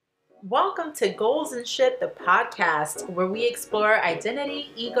Welcome to Goals and Shit, the podcast where we explore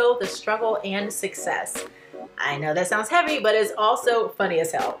identity, ego, the struggle, and success. I know that sounds heavy, but it's also funny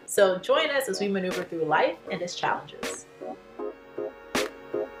as hell. So join us as we maneuver through life and its challenges.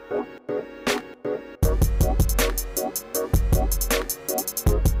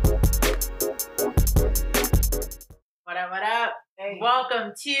 What up? Hey.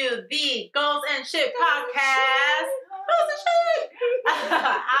 Welcome to the Goals and Shit podcast. Goals and Shit!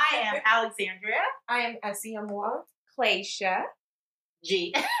 I am Alexandria. I am Essie Amor. Claysha.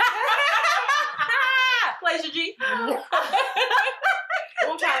 G. Claysha G. I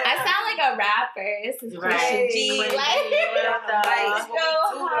sound like a rapper. This is Right. Claysha G. Claysha Like, G. What up, though? let's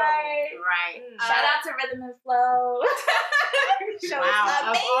go hard. Right. Shout out to Rhythm and Flow. Show Wow. us Of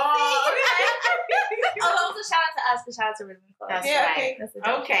amazing. all- Also, shout out to us, but shout out to Rhythm and Flow. That's Yeah, right. okay. That's a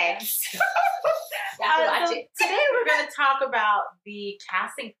joke. Okay. You have to watch So it. today we're going to talk about the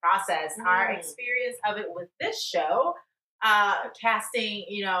casting process, our Mm. experience of it with this show. Casting,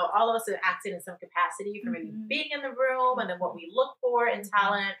 all of us have acted in some capacity for maybe Mhm. being in the room and then what we look for in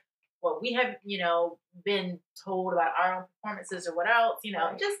talent, what we have, been told about our own performances or what else,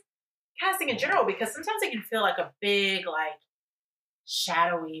 Right. just casting in general, because sometimes it can feel like a big,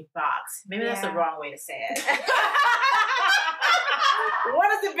 shadowy box. Maybe that's the Yeah. wrong way to say it. What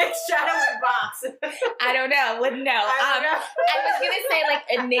is a big shadowy box? I don't know. Wouldn't know. I don't know. I was going to say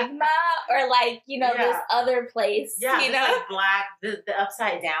Enigma or Yeah. this other place. Yeah, you it's know? like black, the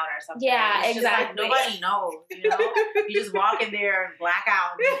upside down or something. Yeah, It's just like exactly. nobody knows, You just walk in there and black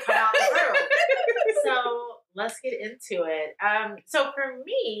out and you come out the room. So let's get into it. So for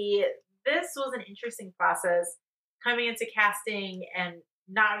me, this was an interesting process coming into casting and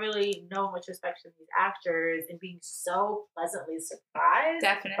not really knowing what to expect from these actors and being so pleasantly surprised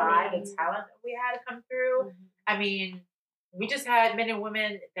Definitely. by the talent that we had come through. I mean, we just had men and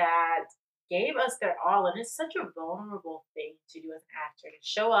women that gave us their all, and it's such a vulnerable thing to do as an actor, to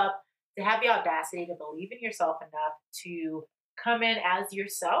show up, to have the audacity to believe in yourself enough to come in as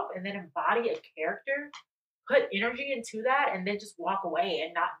yourself and then embody a character, put energy into that, and then just walk away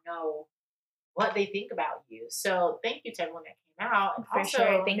and not know what they think about you. So thank you to everyone that came out. And For also,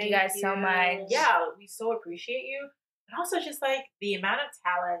 sure. Thank you guys so much. yeah, we so appreciate you. But also just the amount of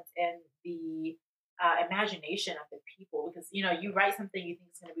talent and the imagination of the people, because you write something you think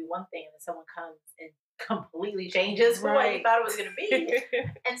is going to be one thing and then someone comes and completely changes what you Right. thought it was going to be.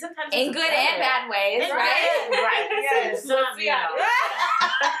 And sometimes In it's good better. and bad ways, In right? good- right. Yes. So, Let's be honest.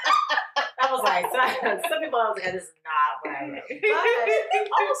 I was like, some people I was like, this is not what I wrote.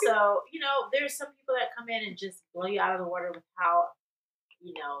 But also, there's some people that come in and just blow you out of the water with how,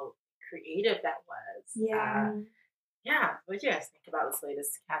 creative that was. Yeah. Yeah. What do you guys think about this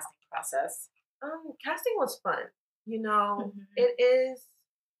latest casting process? Casting was fun. Mhm. It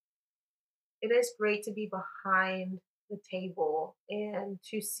is great to be behind the table and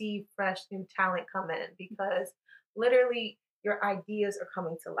to see fresh new talent come in, because literally your ideas are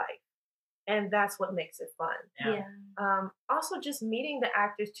coming to life. And that's what makes it fun. Yeah. Also just meeting the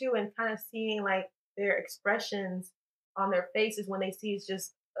actors too and kind of seeing their expressions on their faces when they see it's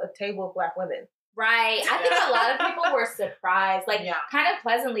just a table of Black women. Right. I think a lot of people were surprised, Yeah. kind of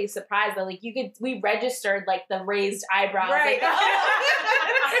pleasantly surprised that we registered the raised eyebrows. Right.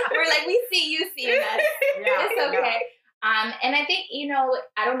 We're we see you seeing us. Yeah. It's okay. And I think,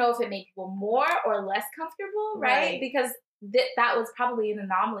 I don't know if it made people more or less comfortable, right? Right. Because that was probably an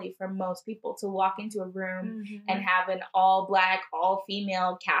anomaly for most people to walk into a room and have an all Black, all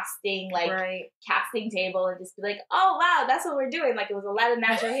female casting, right. casting table and just be like, oh, wow, that's what we're doing. It was a lot of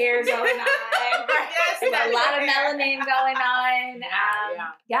natural hair going on. There's a lot of melanin going on.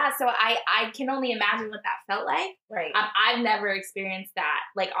 Yeah, so I can only imagine what that felt like. Right. I've never experienced that,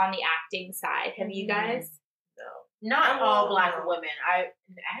 on the acting side. Have you guys? Not Oh, all Black no. women. I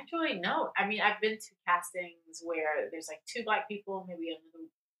actually no. I mean, I've been to castings where there's two Black people, maybe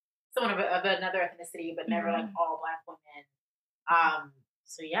someone of another ethnicity, but never all Black women.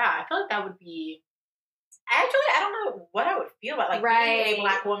 So yeah, I feel like that would be. Actually, I don't know what I would feel about being Right. a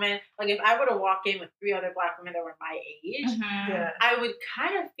Black woman. If I were to walk in with 3 other Black women that were my age, Yeah. I would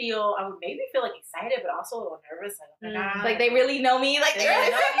I would maybe feel excited, but also a little nervous. Oh my God. They really know me. They really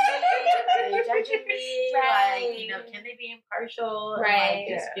know me. Are they judging me? Right. Can they be impartial? Right.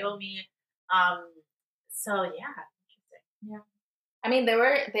 And, just feel me. So yeah, interesting. I mean,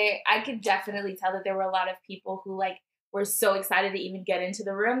 I could definitely tell that there were a lot of people who were so excited to even get into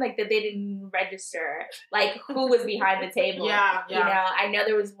the room, like that they didn't register like who was behind the table. Yeah. You know, I know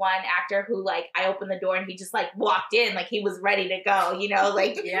there was one actor who like I opened the door and he just like walked in like he was ready to go, you know,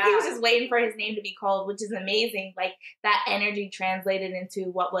 like he was just waiting for his name to be called, which is amazing. Like that energy translated into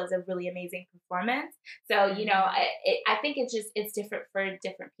what was a really amazing performance. So, you know, I think it's different for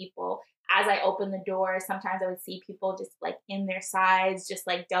different people. As I opened the door, sometimes I would see people just like in their sides, just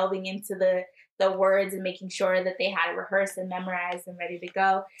like delving into the words and making sure that they had it rehearsed and memorized and ready to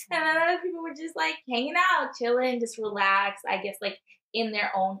go. And then other people were just like hanging out, chilling, just relaxed, I guess like in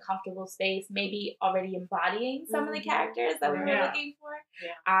their own comfortable space, maybe already embodying some of the characters that we were looking for.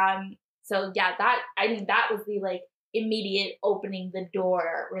 Yeah. So yeah, that was the like immediate opening the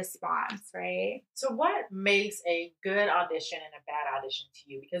door response, right? So what makes a good audition and a bad audition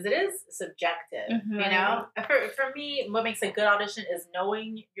to you? Because it is subjective, you know? For me, what makes a good audition is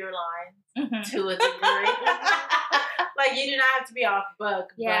knowing your lines to a degree. Like, you do not have to be off book,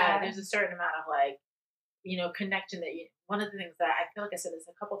 but there's a certain amount of, like, you know, connection that one of the things that I feel like I said this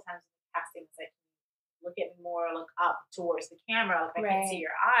a couple times in casting is like, look at me more, look up towards the camera. Like, I can't see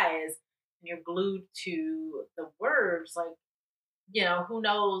your eyes. And you're glued to the words, like, you know, who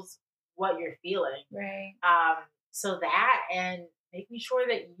knows what you're feeling. Right. So that, and making sure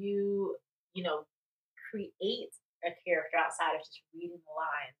that you know, create a character outside of just reading the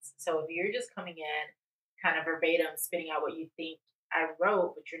lines. So if you're just coming in kind of verbatim, spitting out what you think I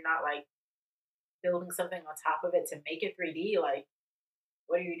wrote, but you're not like building something on top of it to make it 3D, like,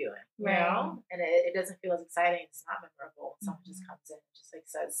 what are you doing? You know? And it doesn't feel as exciting. It's not memorable. Someone just comes in and just like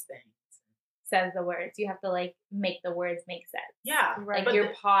says things. Says the words. You have to like make the words make sense. Yeah. Right. Like your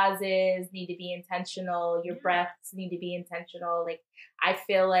pauses need to be intentional. Your breaths need to be intentional. Like I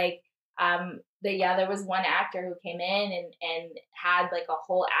feel like there was one actor who came in and had like a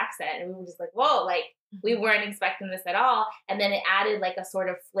whole accent and we were just like, whoa, like we weren't expecting this at all. And then it added like a sort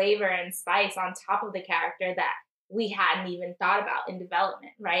of flavor and spice on top of the character that we hadn't even thought about in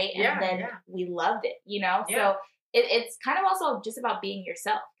development, right? And then we loved it, you know? So it's kind of also just about being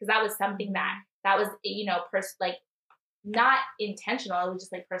yourself, because that was something that was, you know, like not intentional. It was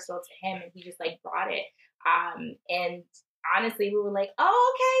just like personal to him, and he just like brought it. And honestly, we were like,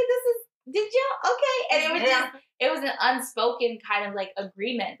 oh, okay, did you? Okay. And it was it was an unspoken kind of like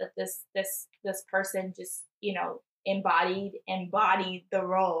agreement that this person just, you know, embodied the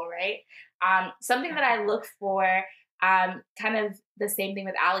role, right? Something that I look for, kind of the same thing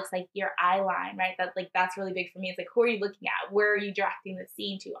with Alex, like your eye line, right? That's really big for me. It's like, who are you looking at? Where are you directing the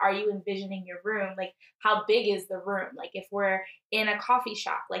scene to? Are you envisioning your room? Like, how big is the room? Like, if we're in a coffee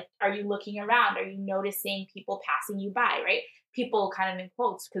shop, like, are you looking around? Are you noticing people passing you by, right? People kind of in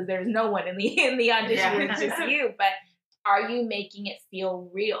quotes, because there's no one in the audition, it's just you. But are you making it feel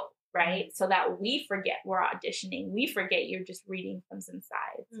real, right? So that we forget we're auditioning. We forget you're just reading from some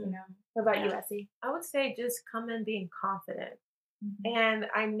sides, you know? What about you, Essie? I would say just come in being confident. And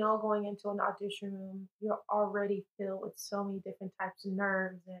I know going into an audition room, you're already filled with so many different types of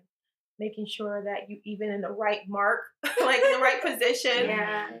nerves, and making sure that you even in the right mark, like in the right position.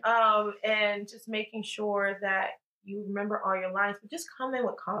 And just making sure that you remember all your lines, but just come in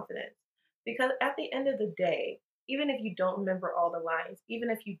with confidence. Because at the end of the day, even if you don't remember all the lines, even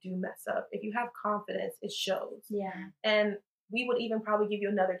if you do mess up, if you have confidence, it shows. And we would even probably give you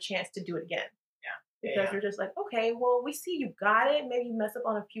another chance to do it again. Because you're just like, okay, well, we see you got it. Maybe you mess up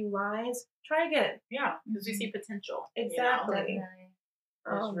on a few lines. Try again. Yeah, because we see potential. Exactly. You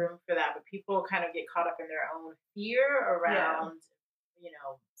know? There's room for that. But people kind of get caught up in their own fear around, you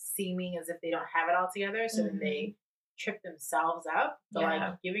know, seeming as if they don't have it all together. So then they trip themselves up. So like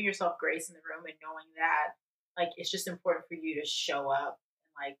giving yourself grace in the room and knowing that, like, it's just important for you to show up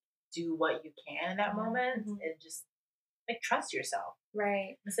and like do what you can in that moment and just like trust yourself.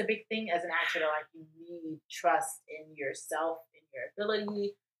 Right. It's a big thing as an actor to like, you need trust in yourself, in your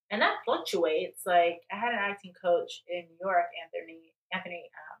ability. And that fluctuates. Like, I had an acting coach in New York, Anthony,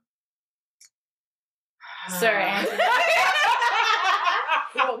 Sir Anthony.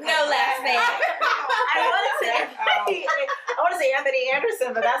 No last name. I want to say Anthony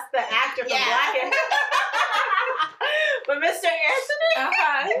Anderson, but that's the actor from Black and But Mr.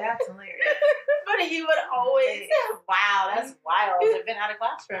 Anthony? That's hilarious. But he would always, wow, that's wild. I've been out of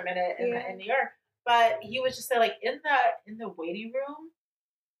class for a minute in New York. But he would just say, like, in the waiting room,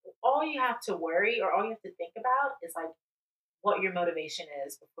 all you have to worry or all you have to think about is like what your motivation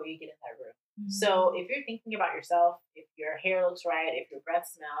is before you get in that room. So if you're thinking about yourself, if your hair looks right, if your breath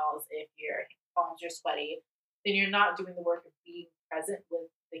smells, if your palms are sweaty, then you're not doing the work of being present with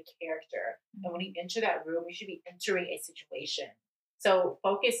the character. And when you enter that room, you should be entering a situation. So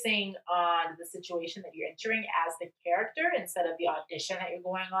focusing on the situation that you're entering as the character instead of the audition that you're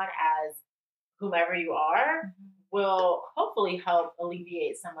going on as whomever you are will hopefully help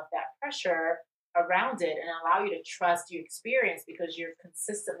alleviate some of that pressure around it and allow you to trust your experience because you're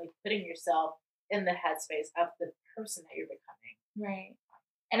consistently putting yourself in the headspace of the person that you're becoming. Right.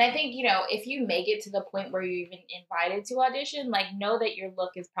 And I think, you know, if you make it to the point where you're even invited to audition, like, know that your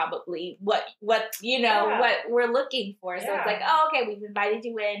look is probably what you know, what we're looking for. So it's like, oh, okay, we've invited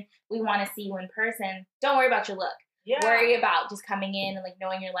you in. We want to see you in person. Don't worry about your look. Yeah. Worry about just coming in and, like,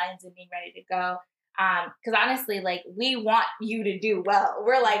 knowing your lines and being ready to go. Because honestly, like, we want you to do well.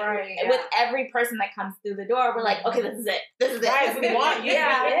 We're like, with every person that comes through the door, we're like, okay, this is it. This is it. Right, we want you to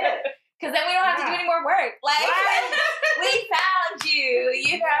do it. Because then we don't have to do any more work. Like, we found you,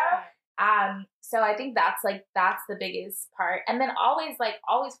 you know? So I think that's the biggest part. And then always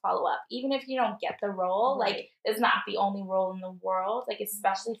follow up. Even if you don't get the role, like, it's not the only role in the world. Like,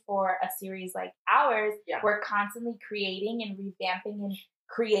 especially for a series like ours, we're constantly creating and revamping and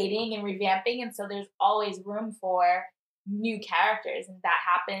creating and revamping. And so there's always room for new characters. And that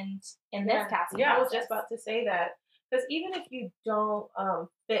happened in this casting. Yeah, I was just about to say that. Because even if you don't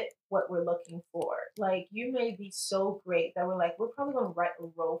fit what we're looking for, like, you may be so great that we're like, we're probably going to write a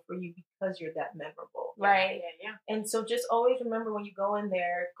role for you because you're that memorable. Right. Yeah. And so just always remember when you go in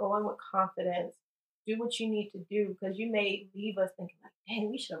there, go in with confidence, do what you need to do, because you may leave us thinking like,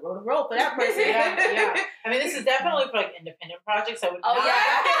 dang, we should have wrote a role for that person. Yeah. I mean, this is definitely for, like, independent projects. I would not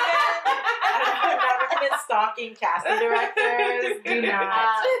recommend stalking casting directors. Do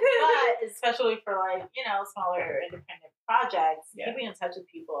not. But especially for, like, you know, smaller independent projects, keeping in touch with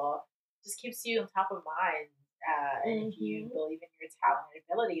people just keeps you on top of mind. And if you believe in your talent and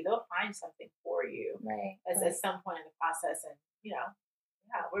ability, they'll find something for you at some point in the process. And, you know,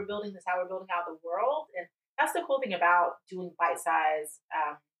 we're building this out. We're building out the world. And that's the cool thing about doing bite-sized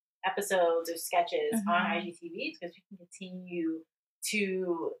episodes or sketches on IGTV, because we can continue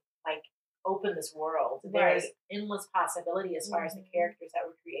to, like, open this world. There's endless possibility as far as the characters that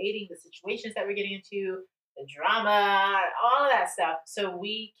we're creating, the situations that we're getting into, the drama, all of that stuff. So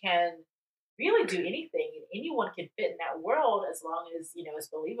we can really do anything, and anyone can fit in that world as long as, you know, it's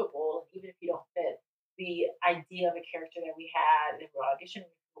believable. And even if you don't fit the idea of a character that we had and we're auditioning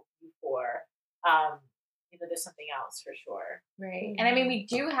for, you know, there's something else for sure. Right. And I mean, we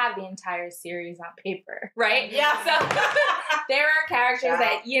do have the entire series on paper, right? Yeah. So there are characters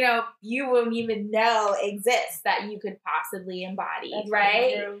that, you know, you wouldn't even know exist that you could possibly embody,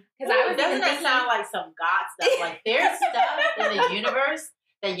 right? Because doesn't that sound like some God stuff? Like, there's stuff in the universe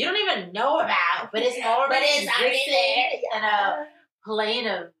that you don't even know about, but it's already existing in a plane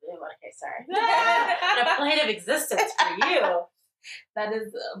of, in a plane of existence for you. That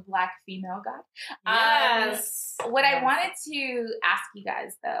is a Black female God. Yes. What I wanted to ask you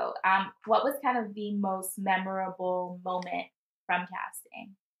guys, though, what was kind of the most memorable moment from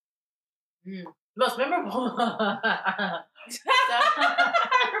casting? Most memorable. I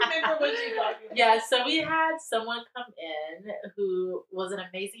remember what you talking about. Yeah, so we had someone come in who was an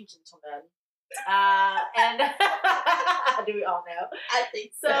amazing gentleman. And do we all know? I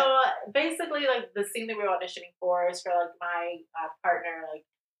think so. So basically, like, the scene that we were auditioning for is for, like, my partner, like,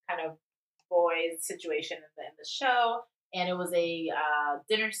 kind of boys situation in the show, and it was a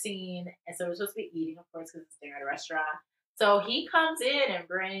dinner scene, and so we're supposed to be eating, of course, because it's dinner at a restaurant. So he comes in and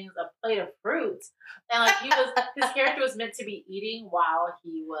brings a plate of fruit, and, like, his character was meant to be eating while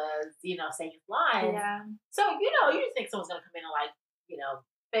he was, you know, saying his lines. Yeah. So, you know, you just think someone's gonna come in and, like, you know,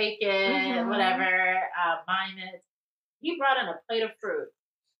 fake it, whatever, mime it. He brought in a plate of fruit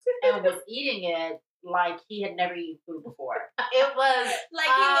and was eating it like he had never eaten food before. It was like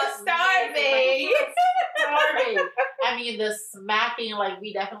he was starving. I mean, the smacking, like,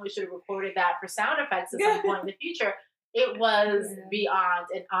 we definitely should have recorded that for sound effects at some point in the future. It was beyond.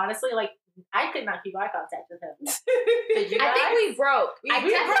 And honestly, like, I could not keep eye contact with him. Did you guys? I think we broke. I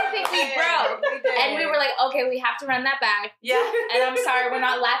definitely think we broke. And we were like, okay, we have to run that back. Yeah. And I'm sorry, we're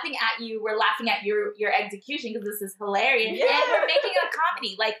not laughing at you. We're laughing at your execution because this is hilarious. Yeah. And we're making a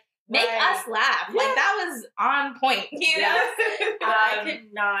comedy. Like, make us laugh. Yeah. Like, that was on point. You know? I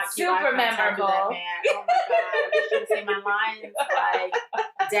could not keep super memorable. With that man. Oh my God. I shouldn't say my lines, like,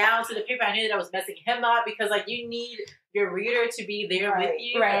 down to the paper. I knew that I was messing him up because, like, you need your reader to be there with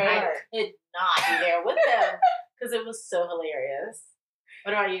you. Right. And I could not be there with them because it was so hilarious.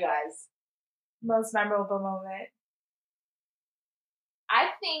 What about you guys? Most memorable moment. I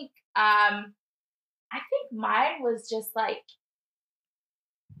think mine was just like,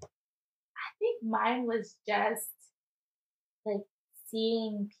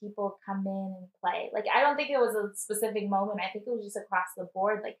 seeing people come in and play. Like, I don't think it was a specific moment. I think it was just across the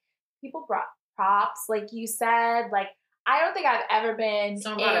board. Like, people brought props, like you said. Like, I don't think I've ever been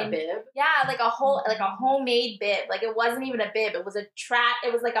Someone brought a bib? Yeah, like a homemade bib. Like, it wasn't even a bib. It was a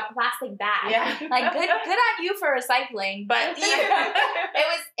it was like a plastic bag. Yeah. Like, good on you for recycling. But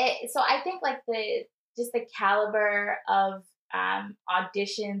so I think like the caliber of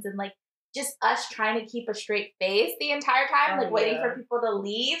auditions and like just us trying to keep a straight face the entire time, like waiting for people to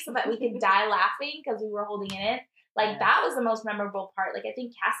leave so that we could die laughing because we were holding it in. Like, that was the most memorable part. Like, I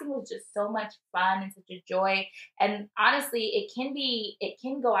think casting was just so much fun and such a joy. And honestly, it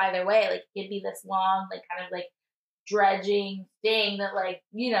can go either way. Like, it could be this long, like, kind of like dredging thing that, like,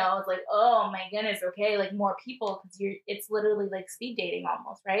 you know, it's like, oh my goodness, okay, like more people, because it's literally like speed dating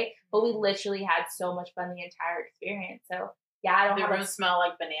almost, right? But we literally had so much fun the entire experience. So yeah, I don't the have room smell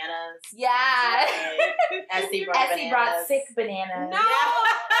like bananas. Yeah. Essie brought sick bananas. No,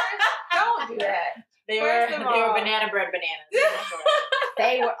 don't do that. They were banana bread bananas.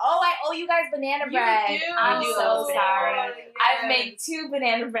 They were. Oh, I owe you guys banana bread. You do. I'm You so do. sorry. Yes. I've made 2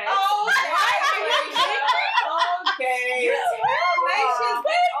 banana breads. Oh, okay. She's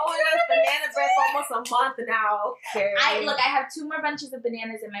been owing us banana bread for almost a month now. Okay. I have 2 more bunches of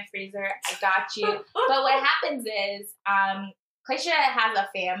bananas in my freezer. I got you. But what happens is, Kaisha has a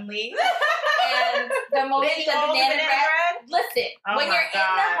family, and the moment the banana bread. Listen, when you're in the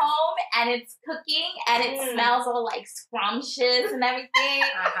home and it's cooking and it smells all like scrumptious and everything,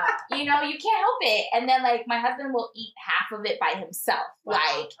 you know, you can't help it. And then like my husband will eat half of it by himself. Wow.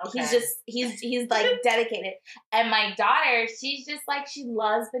 Like he's like dedicated. And my daughter, she's just like, she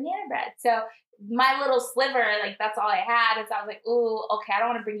loves banana bread. So my little sliver, like that's all I had. And so I was like, ooh, okay, I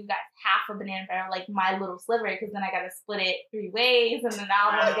don't want to bring you guys half a banana bread, like my little sliver, because then I got to split it 3 ways, and then now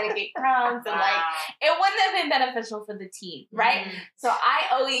I'm gonna get crumbs, and like it wouldn't have been beneficial for the team, right? So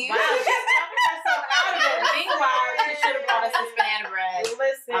I owe you. Wow, she's talking herself out of it. Meanwhile, she should have brought us this banana bread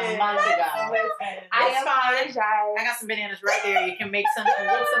a month ago. I apologize. I got some bananas right there. You can make some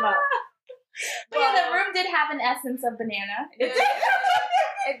and whip some up. But yeah, the room did have an essence of banana.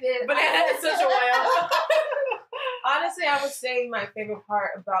 It did. Banana essential oil. Honestly, I would say my favorite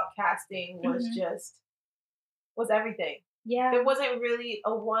part about casting was everything. Yeah. There wasn't really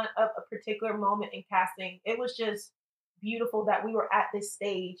a particular moment in casting. It was just beautiful that we were at this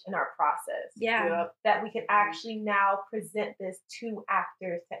stage in our process. Yeah. That we could actually now present this to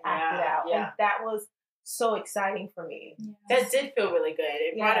actors to act it out. Yeah. And that was so exciting for me. That did feel really good.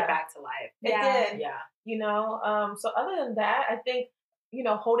 It brought it back to life. It did. Yeah. You know, so other than that, I think, you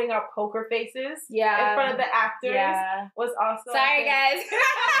know, holding our poker faces in front of the actors was awesome. Sorry, guys.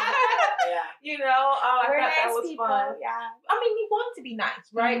 You know, I We're thought nice that was people. fun. Yeah. I mean, we wanted to be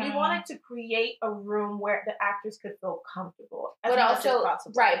nice, right? We wanted to create a room where the actors could feel comfortable, but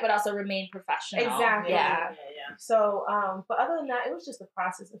also remain professional. Exactly. Yeah. So, but other than that, it was just the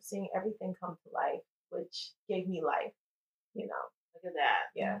process of seeing everything come to life, which gave me life. You know, look at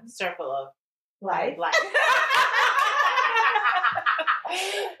that. Yeah, circle of life.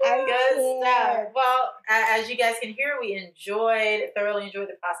 Good stuff. Well, as you guys can hear, we thoroughly enjoyed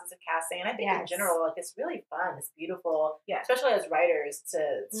the process of casting, and I think in general, like, it's really fun. It's beautiful, especially as writers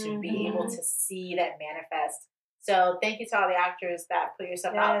to be able to see that manifest. So, thank you to all the actors that put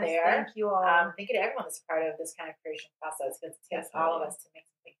yourself out there. Thank you all. Thank you to everyone that's part of this kind of creation process, because it takes all of us to make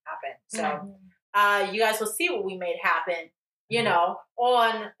something happen. So, you guys will see what we made happen. You know,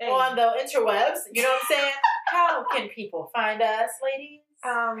 on the interwebs. You know what I'm saying? How can people find us, ladies?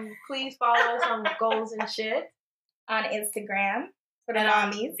 Please follow us on Goals and Shit on Instagram for the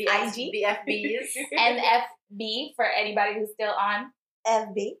mommies, the IG, the FBs, and FB for anybody who's still on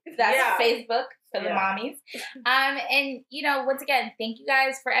FB. That's Facebook for the mommies. And you know, once again, thank you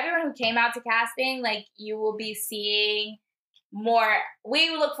guys for everyone who came out to casting. Like, you will be seeing more. We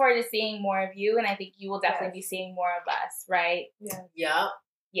look forward to seeing more of you, and I think you will definitely be seeing more of us, right? Yeah.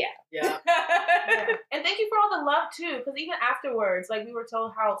 And thank you for all the love too, because even afterwards, like, we were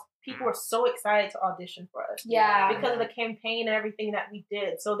told how people were so excited to audition for us. Because of the campaign and everything that we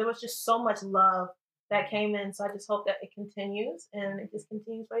did. So there was just so much love that came in. So I just hope that it continues, and it just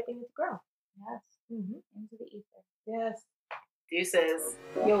continues for everything to grow. Yes. Into the ether. Yes. Deuces.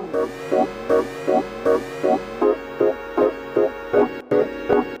 Yo.